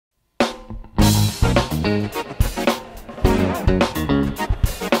My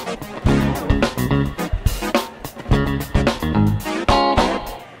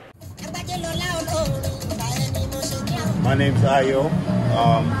name's Ayo.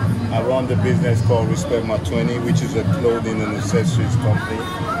 I run the business called Respect My 20, which is a clothing and accessories company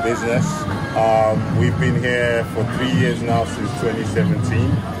business. We've been here for 3 years now, since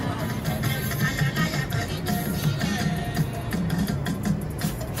 2017.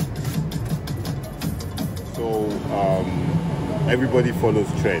 So everybody follows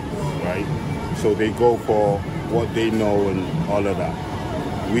trends, right? So they go for what they know and all of that.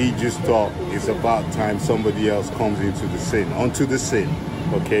 We just thought it's about time somebody else comes onto the scene,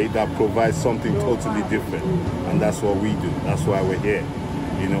 okay, that provides something totally different. And that's what we do. That's why we're here.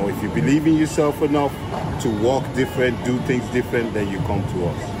 You know, if you believe in yourself enough to walk different, do things different, then you come to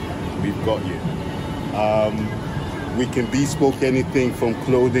us. We've got you. We can bespoke anything from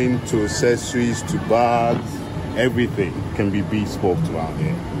clothing to accessories to bags. Everything can be bespoke around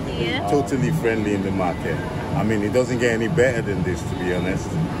here. Yeah. Totally friendly in the market. I mean, it doesn't get any better than this, to be honest.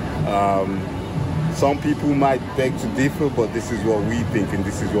 Some people might beg to differ, but this is what we think and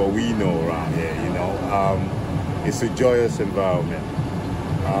this is what we know around here, you know. It's a joyous environment,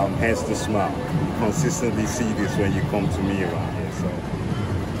 hence the smile. You consistently see this when you come to me around here, so.